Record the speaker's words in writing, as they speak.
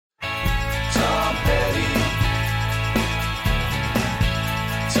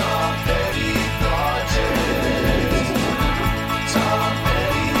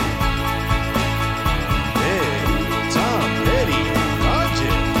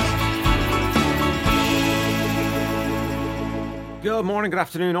Good morning, good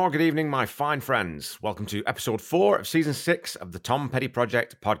afternoon, or good evening, my fine friends. Welcome to episode 4 of season 6 of the Tom Petty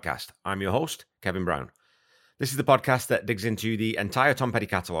Project podcast. I'm your host, Kevin Brown. This is the podcast that digs into the entire Tom Petty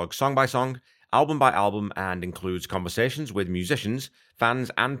catalogue, song by song, album by album, and includes conversations with musicians,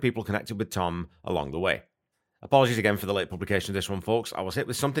 fans, and people connected with Tom along the way. Apologies again for the late publication of this one, folks. I was hit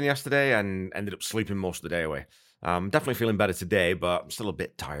with something yesterday and ended up sleeping most of the day away. Definitely feeling better today, but I'm still a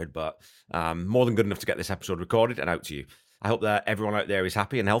bit tired, but more than good enough to get this episode recorded and out to you. I hope that everyone out there is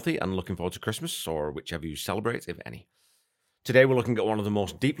happy and healthy and looking forward to Christmas, or whichever you celebrate, if any. Today we're looking at one of the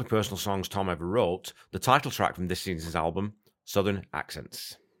most deeply personal songs Tom ever wrote, the title track from this season's album, Southern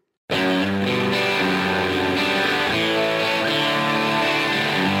Accents.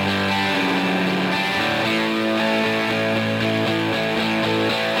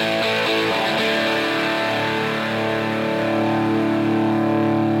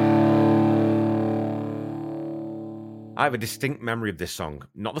 I have a distinct memory of this song,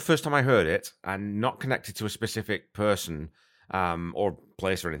 not the first time I heard it, and not connected to a specific person or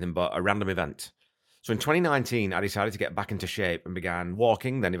place or anything, but a random event. So in 2019, I decided to get back into shape and began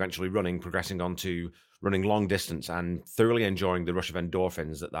walking, then eventually running, progressing on to running long distance and thoroughly enjoying the rush of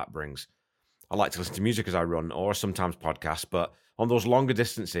endorphins that brings. I like to listen to music as I run, or sometimes podcasts, but on those longer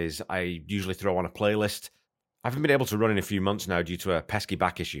distances, I usually throw on a playlist. I haven't been able to run in a few months now due to a pesky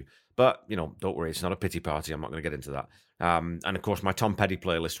back issue. But, don't worry, it's not a pity party. I'm not going to get into that. And of course, my Tom Petty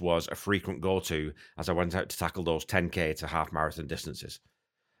playlist was a frequent go-to as I went out to tackle those 10K to half marathon distances.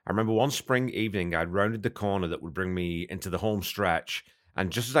 I remember one spring evening, I'd rounded the corner that would bring me into the home stretch.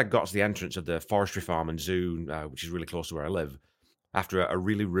 And just as I got to the entrance of the forestry farm and zoo, which is really close to where I live, after a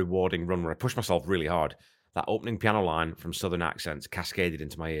really rewarding run where I pushed myself really hard, that opening piano line from Southern Accents cascaded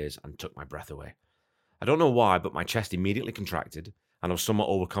into my ears and took my breath away. I don't know why, but my chest immediately contracted and I was somewhat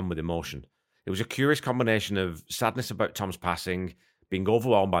overcome with emotion. It was a curious combination of sadness about Tom's passing, being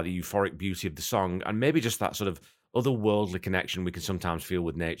overwhelmed by the euphoric beauty of the song, and maybe just that sort of otherworldly connection we can sometimes feel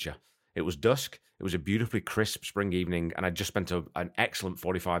with nature. It was dusk, it was a beautifully crisp spring evening, and I'd just spent an excellent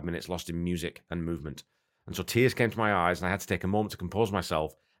 45 minutes lost in music and movement. And so tears came to my eyes, and I had to take a moment to compose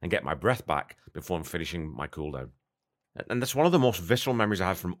myself and get my breath back before finishing my cool down. And that's one of the most visceral memories I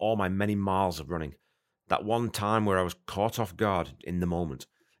have from all my many miles of running. That one time where I was caught off guard in the moment.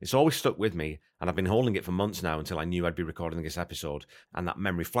 It's always stuck with me, and I've been holding it for months now until I knew I'd be recording this episode, and that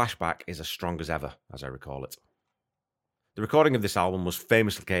memory flashback is as strong as ever, as I recall it. The recording of this album was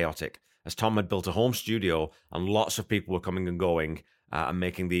famously chaotic, as Tom had built a home studio, and lots of people were coming and going, and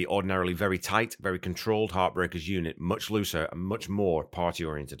making the ordinarily very tight, very controlled Heartbreakers unit much looser and much more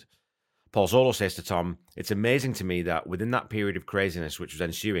party-oriented. Paul Zolo says to Tom, "It's amazing to me that within that period of craziness which was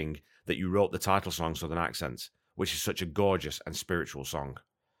ensuing, that you wrote the title song Southern Accents, which is such a gorgeous and spiritual song."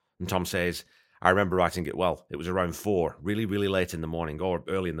 And Tom says, "I remember writing it well. It was around 4, really, really late in the morning, or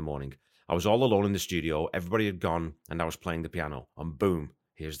early in the morning. I was all alone in the studio, everybody had gone, and I was playing the piano, and boom,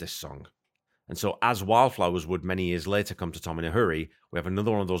 here's this song." And so, as Wildflowers would many years later come to Tom in a hurry, we have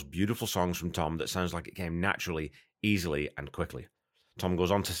another one of those beautiful songs from Tom that sounds like it came naturally, easily, and quickly. Tom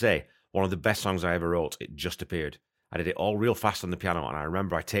goes on to say, "One of the best songs I ever wrote, it just appeared. I did it all real fast on the piano, and I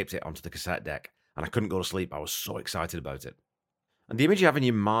remember I taped it onto the cassette deck, and I couldn't go to sleep. I was so excited about it." And the image you have in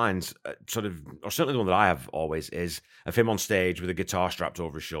your mind, or certainly the one that I have always, is of him on stage with a guitar strapped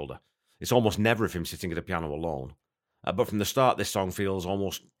over his shoulder. It's almost never of him sitting at a piano alone. But from the start, this song feels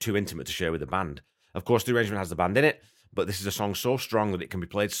almost too intimate to share with the band. Of course, the arrangement has the band in it, but this is a song so strong that it can be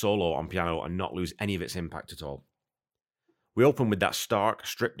played solo on piano and not lose any of its impact at all. We open with that stark,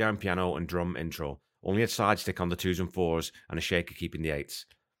 stripped-down piano and drum intro, only a side stick on the 2s and 4s and a shaker keeping the 8s.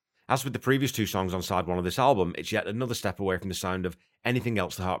 As with the previous 2 songs on side 1 of this album, it's yet another step away from the sound of anything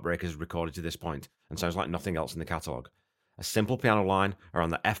else the Heartbreakers has recorded to this point, and sounds like nothing else in the catalogue. A simple piano line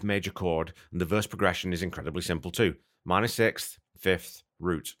around the F major chord, and the verse progression is incredibly simple too. Minor 6th, 5th,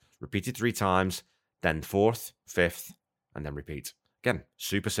 root. Repeated 3 times, then 4th, 5th, and then repeat. Again,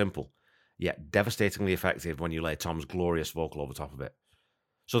 super simple, yet devastatingly effective when you lay Tom's glorious vocal over top of it.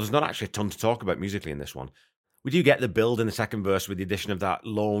 So there's not actually a ton to talk about musically in this one. We do get the build in the second verse with the addition of that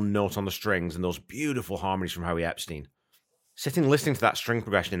lone note on the strings and those beautiful harmonies from Howie Epstein. Sitting listening to that string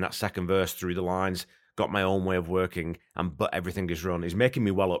progression in that second verse through the lines, "Got my own way of working," and "But everything is run," is making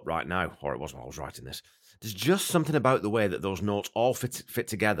me well up right now, or it was while I was writing this. There's just something about the way that those notes all fit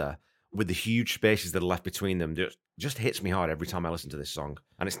together with the huge spaces that are left between them that just hits me hard every time I listen to this song.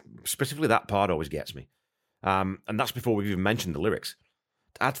 And it's specifically that part always gets me. And that's before we've even mentioned the lyrics.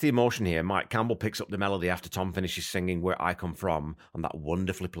 To add to the emotion here, Mike Campbell picks up the melody after Tom finishes singing "Where I Come From" on that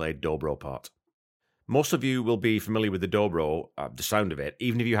wonderfully played dobro part. Most of you will be familiar with the dobro, the sound of it,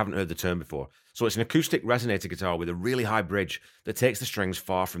 even if you haven't heard the term before. So it's an acoustic resonator guitar with a really high bridge that takes the strings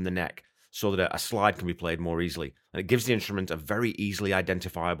far from the neck so that a slide can be played more easily. And it gives the instrument a very easily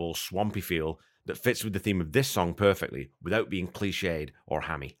identifiable, swampy feel that fits with the theme of this song perfectly without being cliched or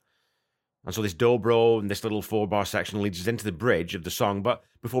hammy. And so this dobro and this little 4-bar section leads us into the bridge of the song, but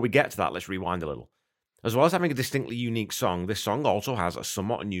before we get to that, let's rewind a little. As well as having a distinctly unique song, this song also has a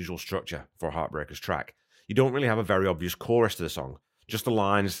somewhat unusual structure for a Heartbreakers track. You don't really have a very obvious chorus to the song, just the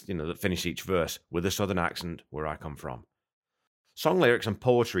lines, that finish each verse with a southern accent, where I come from. Song lyrics and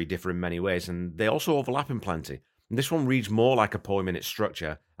poetry differ in many ways, and they also overlap in plenty. And this one reads more like a poem in its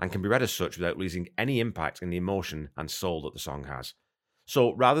structure and can be read as such without losing any impact in the emotion and soul that the song has.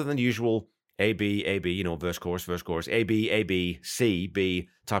 So rather than the usual A, B, verse, chorus, A, B, C, B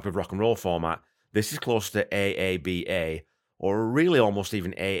type of rock and roll format, this is close to A, B, A, or really almost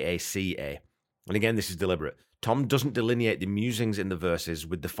even A, C, A. And again, this is deliberate. Tom doesn't delineate the musings in the verses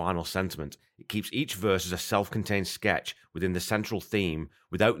with the final sentiment. It keeps each verse as a self-contained sketch within the central theme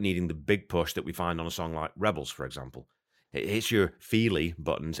without needing the big push that we find on a song like Rebels, for example. It hits your feely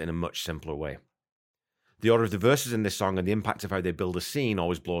buttons in a much simpler way. The order of the verses in this song and the impact of how they build a scene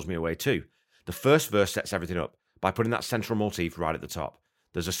always blows me away too. The first verse sets everything up by putting that central motif right at the top.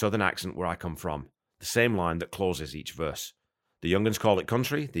 There's a southern accent where I come from, the same line that closes each verse. The young'uns call it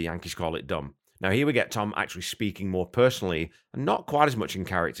country, the Yankees call it dumb. Now here we get Tom actually speaking more personally and not quite as much in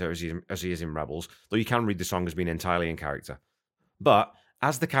character as he is in Rebels, though you can read the song as being entirely in character. But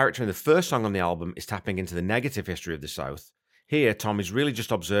as the character in the first song on the album is tapping into the negative history of the South, here Tom is really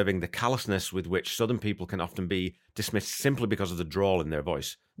just observing the callousness with which Southern people can often be dismissed simply because of the drawl in their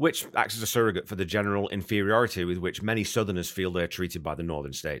voice, which acts as a surrogate for the general inferiority with which many Southerners feel they're treated by the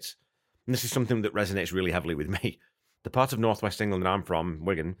northern states. And this is something that resonates really heavily with me. The part of northwest England that I'm from,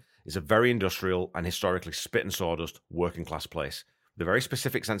 Wigan, is a very industrial and historically spit and sawdust working class place, with a very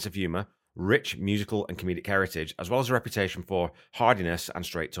specific sense of humour, rich musical and comedic heritage, as well as a reputation for hardiness and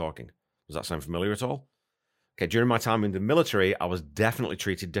straight talking. Does that sound familiar at all? Okay, during my time in the military, I was definitely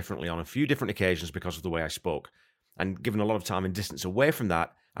treated differently on a few different occasions because of the way I spoke. And given a lot of time and distance away from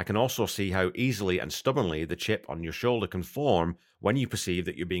that, I can also see how easily and stubbornly the chip on your shoulder can form when you perceive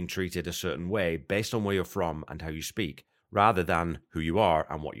that you're being treated a certain way based on where you're from and how you speak, rather than who you are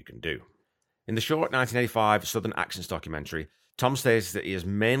and what you can do. In the short 1985 Southern Accents documentary, Tom states that he has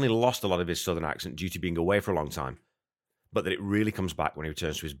mainly lost a lot of his Southern accent due to being away for a long time, but that it really comes back when he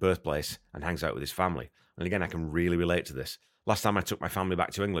returns to his birthplace and hangs out with his family. And again, I can really relate to this. Last time I took my family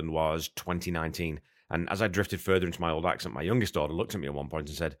back to England was 2019, and as I drifted further into my old accent, my youngest daughter looked at me at one point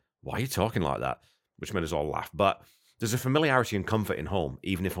and said, "Why are you talking like that?" Which made us all laugh. But there's a familiarity and comfort in home,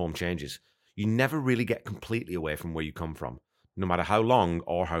 even if home changes. You never really get completely away from where you come from, no matter how long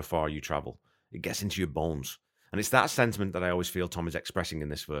or how far you travel. It gets into your bones. And it's that sentiment that I always feel Tom is expressing in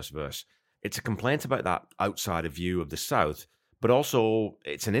this first verse. It's a complaint about that outsider view of the South, but also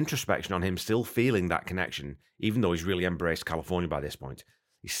it's an introspection on him still feeling that connection, even though he's really embraced California by this point.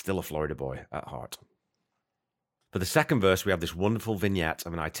 He's still a Florida boy at heart. For the second verse, we have this wonderful vignette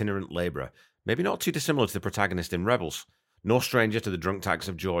of an itinerant labourer, maybe not too dissimilar to the protagonist in Rebels. No stranger to the drunk tax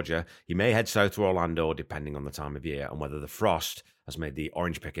of Georgia, he may head south to Orlando depending on the time of year and whether the frost has made the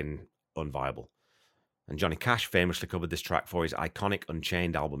orange picking unviable. And Johnny Cash famously covered this track for his iconic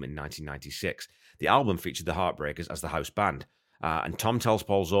Unchained album in 1996. The album featured the Heartbreakers as the house band, and Tom tells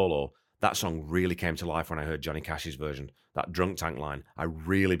Paul Zolo, that song really came to life when I heard Johnny Cash's version. That drunk tank line, I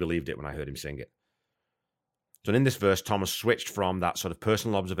really believed it when I heard him sing it. So in this verse, Tom has switched from that sort of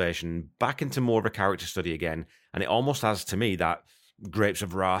personal observation back into more of a character study again, and it almost has, to me, that Grapes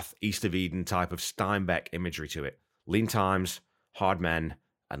of Wrath, East of Eden type of Steinbeck imagery to it. Lean times, hard men,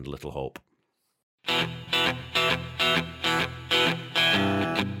 and little hope.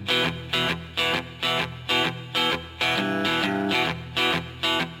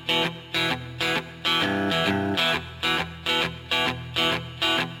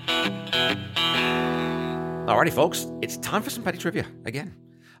 Alrighty, folks, it's time for some Petty Trivia again.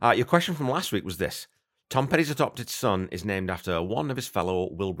 Your question from last week was this. Tom Petty's adopted son is named after one of his fellow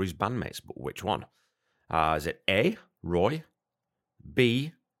Wilburys bandmates, but which one? Is it A, Roy,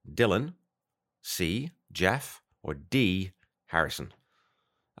 B, Dylan, C, Jeff, or D, Harrison?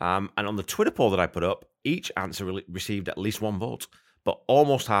 And on the Twitter poll that I put up, each answer received at least one vote, but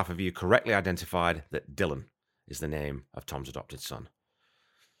almost half of you correctly identified that Dylan is the name of Tom's adopted son.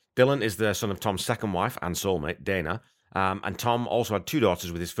 Dylan is the son of Tom's second wife and soulmate, Dana, and Tom also had two daughters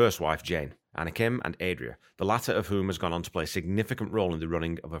with his first wife, Jane, Anna Kim and Adria, the latter of whom has gone on to play a significant role in the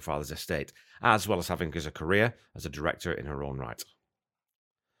running of her father's estate, as well as having a career as a director in her own right.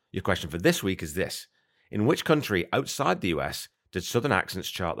 Your question for this week is this. In which country outside the US did Southern accents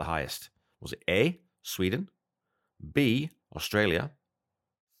chart the highest? Was it A, Sweden, B, Australia,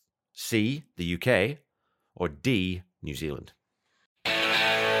 C, the UK, or D, New Zealand?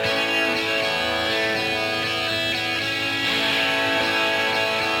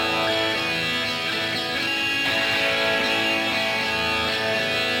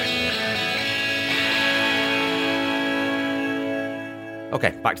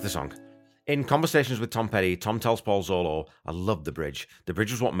 Okay, back to the song. In conversations with Tom Petty, Tom tells Paul Zolo, I loved the bridge. The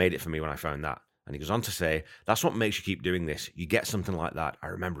bridge was what made it for me when I found that. And he goes on to say, that's what makes you keep doing this. You get something like that. I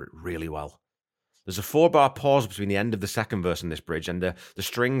remember it really well. There's a 4-bar pause between the end of the second verse in this bridge, and the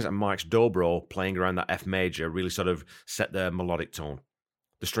strings and Mike's dobro playing around that F major really sort of set the melodic tone.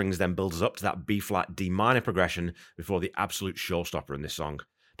 The strings then build us up to that B-flat D minor progression before the absolute showstopper in this song.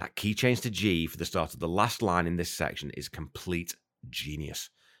 That key change to G for the start of the last line in this section is complete genius.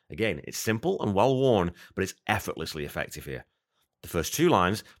 Again, it's simple and well worn, but it's effortlessly effective here. The first two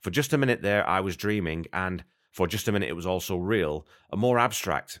lines, for just a minute there I was dreaming, and for just a minute it was also real, are more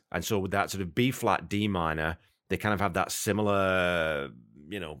abstract. And so with that sort of B-flat D minor, they kind of have that similar,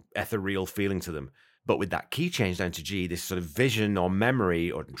 ethereal feeling to them. But with that key change down to G, this sort of vision or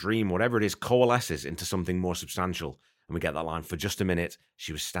memory or dream, whatever it is, coalesces into something more substantial. And we get that line, for just a minute,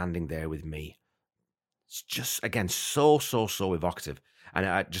 she was standing there with me. It's just, again, so evocative.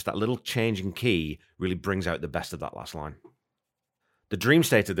 And just that little change in key really brings out the best of that last line. The dream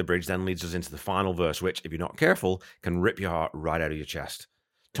state of the bridge then leads us into the final verse, which, if you're not careful, can rip your heart right out of your chest.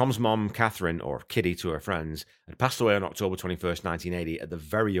 Tom's mom, Catherine, or Kitty to her friends, had passed away on October 21st, 1980, at the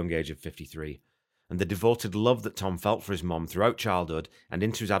very young age of 53. And the devoted love that Tom felt for his mom throughout childhood and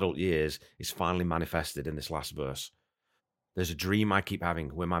into his adult years is finally manifested in this last verse. There's a dream I keep having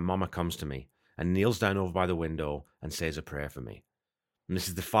where my mama comes to me and kneels down over by the window and says a prayer for me. And this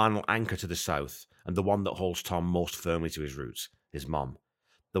is the final anchor to the south, and the one that holds Tom most firmly to his roots, his mom.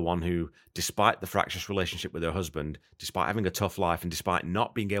 The one who, despite the fractious relationship with her husband, despite having a tough life, and despite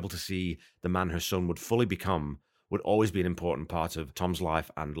not being able to see the man her son would fully become, would always be an important part of Tom's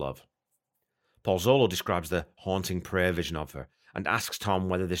life and love. Paul Zolo describes the haunting prayer vision of her, and asks Tom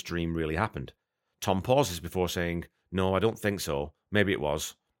whether this dream really happened. Tom pauses before saying, no, I don't think so. Maybe it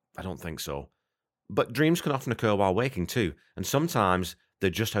was. I don't think so. But dreams can often occur while waking too, and sometimes they're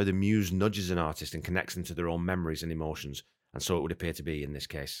just how the muse nudges an artist and connects them to their own memories and emotions, and so it would appear to be in this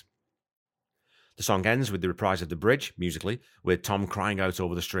case. The song ends with the reprise of the bridge, musically, with Tom crying out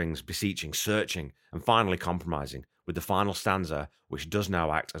over the strings, beseeching, searching, and finally compromising, with the final stanza, which does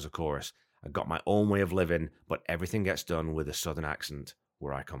now act as a chorus. I got my own way of living, but everything gets done with a southern accent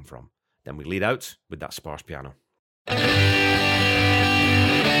where I come from. Then we lead out with that sparse piano.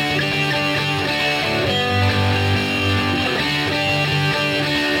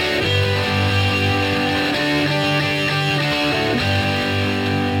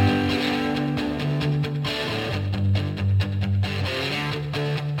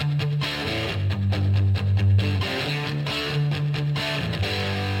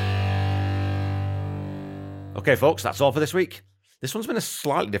 Okay, folks, that's all for this week. This one's been a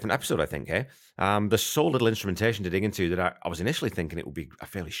slightly different episode, I think, eh? There's so little instrumentation to dig into that I was initially thinking it would be a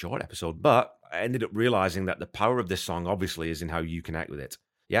fairly short episode, but I ended up realizing that the power of this song obviously is in how you connect with it.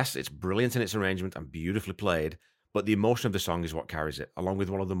 Yes, it's brilliant in its arrangement and beautifully played, but the emotion of the song is what carries it, along with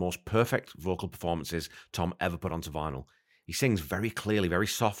one of the most perfect vocal performances Tom ever put onto vinyl. He sings very clearly, very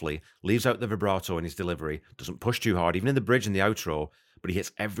softly, leaves out the vibrato in his delivery, doesn't push too hard, even in the bridge and the outro, but he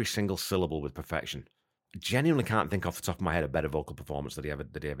hits every single syllable with perfection. I genuinely can't think off the top of my head a better vocal performance that he ever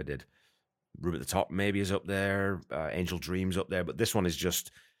did. Room at the Top maybe is up there, Angel Dreams up there, but this one is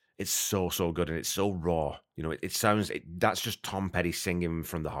just, it's so good, and it's so raw. You know, it sounds, that's just Tom Petty singing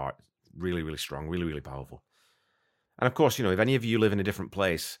from the heart. Really, really strong, really, really powerful. And of course, you know, if any of you live in a different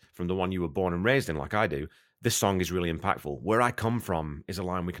place from the one you were born and raised in, like I do, this song is really impactful. Where I come from is a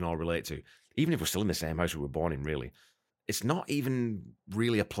line we can all relate to, even if we're still in the same house we were born in, really. It's not even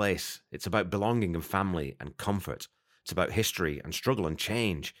really a place. It's about belonging and family and comfort. It's about history and struggle and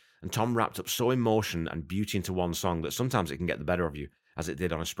change. And Tom wrapped up so emotion and beauty into one song that sometimes it can get the better of you, as it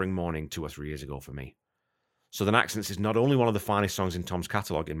did on a spring morning 2 or 3 years ago for me. Southern Accents is not only one of the finest songs in Tom's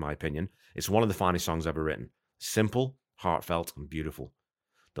catalogue, in my opinion, it's one of the finest songs ever written. Simple, heartfelt, and beautiful.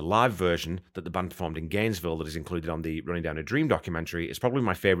 The live version that the band performed in Gainesville that is included on the Running Down a Dream documentary is probably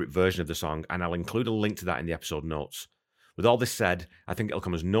my favourite version of the song, and I'll include a link to that in the episode notes. With all this said, I think it'll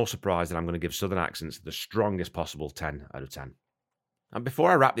come as no surprise that I'm going to give Southern Accents the strongest possible 10 out of 10. And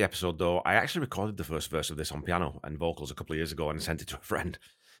before I wrap the episode, though, I actually recorded the first verse of this on piano and vocals a couple of years ago and sent it to a friend.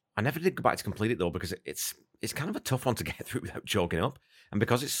 I never did go back to complete it, though, because it's kind of a tough one to get through without choking up. And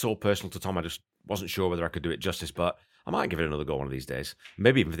because it's so personal to Tom, I just wasn't sure whether I could do it justice, but I might give it another go one of these days,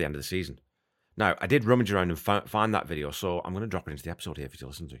 maybe even for the end of the season. Now, I did rummage around and find that video, so I'm going to drop it into the episode here for you to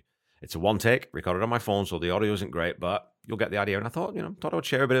listen to. It's a one take, recorded on my phone, so the audio isn't great, but you'll get the idea. And I thought I would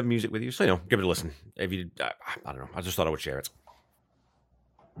share a bit of music with you, so give it a listen. If you, I don't know, I just thought I would share it.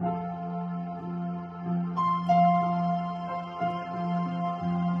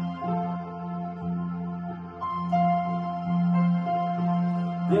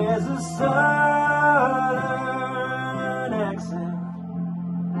 There's a southern accent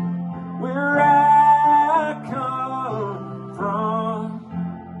where I come from.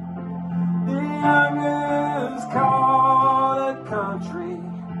 The youngers call it country,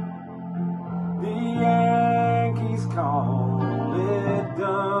 the Yankees call it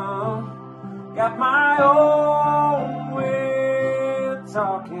dumb. Got my own way of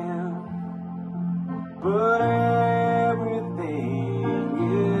talking, but everything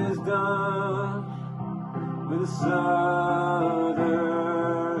is done with a southern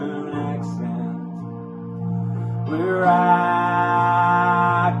accent where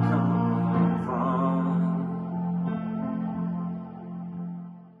I come from.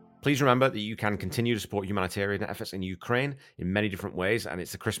 Please remember that you can continue to support humanitarian efforts in Ukraine in many different ways, and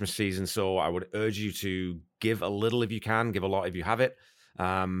it's the Christmas season, so I would urge you to give a little if you can, give a lot if you have it.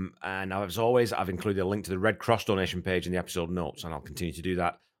 And as always, I've included a link to the Red Cross donation page in the episode notes, and I'll continue to do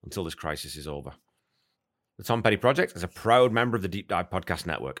that until this crisis is over. The Tom Petty Project is a proud member of the Deep Dive Podcast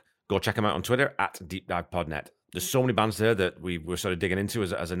Network. Go check them out on Twitter at DeepDivePodNet. There's so many bands there that we're sort of digging into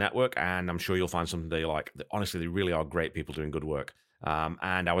as a network, and I'm sure you'll find something that you like. Honestly, they really are great people doing good work.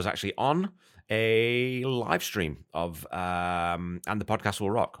 And I was actually on a live stream of And the Podcast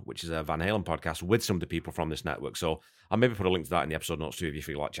Will Rock, which is a Van Halen podcast with some of the people from this network. So I'll maybe put a link to that in the episode notes too if you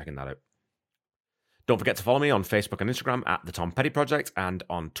feel like checking that out. Don't forget to follow me on Facebook and Instagram at The Tom Petty Project and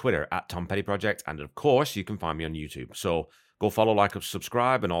on Twitter at Tom Petty Project. And of course, you can find me on YouTube. So go follow, like,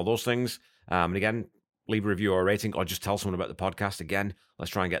 subscribe, and all those things. And again, leave a review or a rating, or just tell someone about the podcast. Again,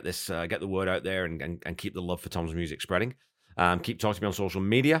 let's try and get this, get the word out there and keep the love for Tom's music spreading. Keep talking to me on social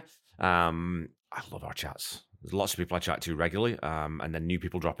media. I love our chats. There's lots of people I chat to regularly, and then new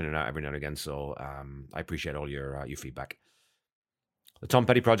people dropping in and out every now and again. So I appreciate all your feedback. The Tom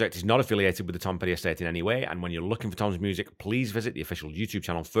Petty Project is not affiliated with the Tom Petty Estate in any way, and when you're looking for Tom's music, please visit the official YouTube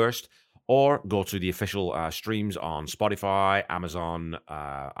channel first, or go to the official streams on Spotify, Amazon,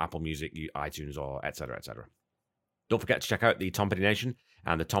 Apple Music, iTunes, or etc., etc. Don't forget to check out the Tom Petty Nation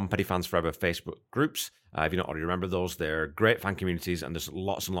and the Tom Petty Fans Forever Facebook groups. If you don't already remember those, they're great fan communities, and there's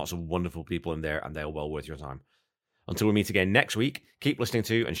lots and lots of wonderful people in there, and they're well worth your time. Until we meet again next week, keep listening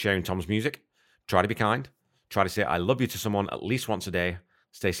to and sharing Tom's music. Try to be kind. Try to say I love you to someone at least once a day.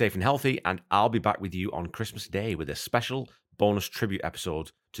 Stay safe and healthy, and I'll be back with you on Christmas Day with a special bonus tribute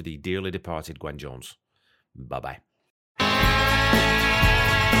episode to the dearly departed Gwen Jones. Bye-bye.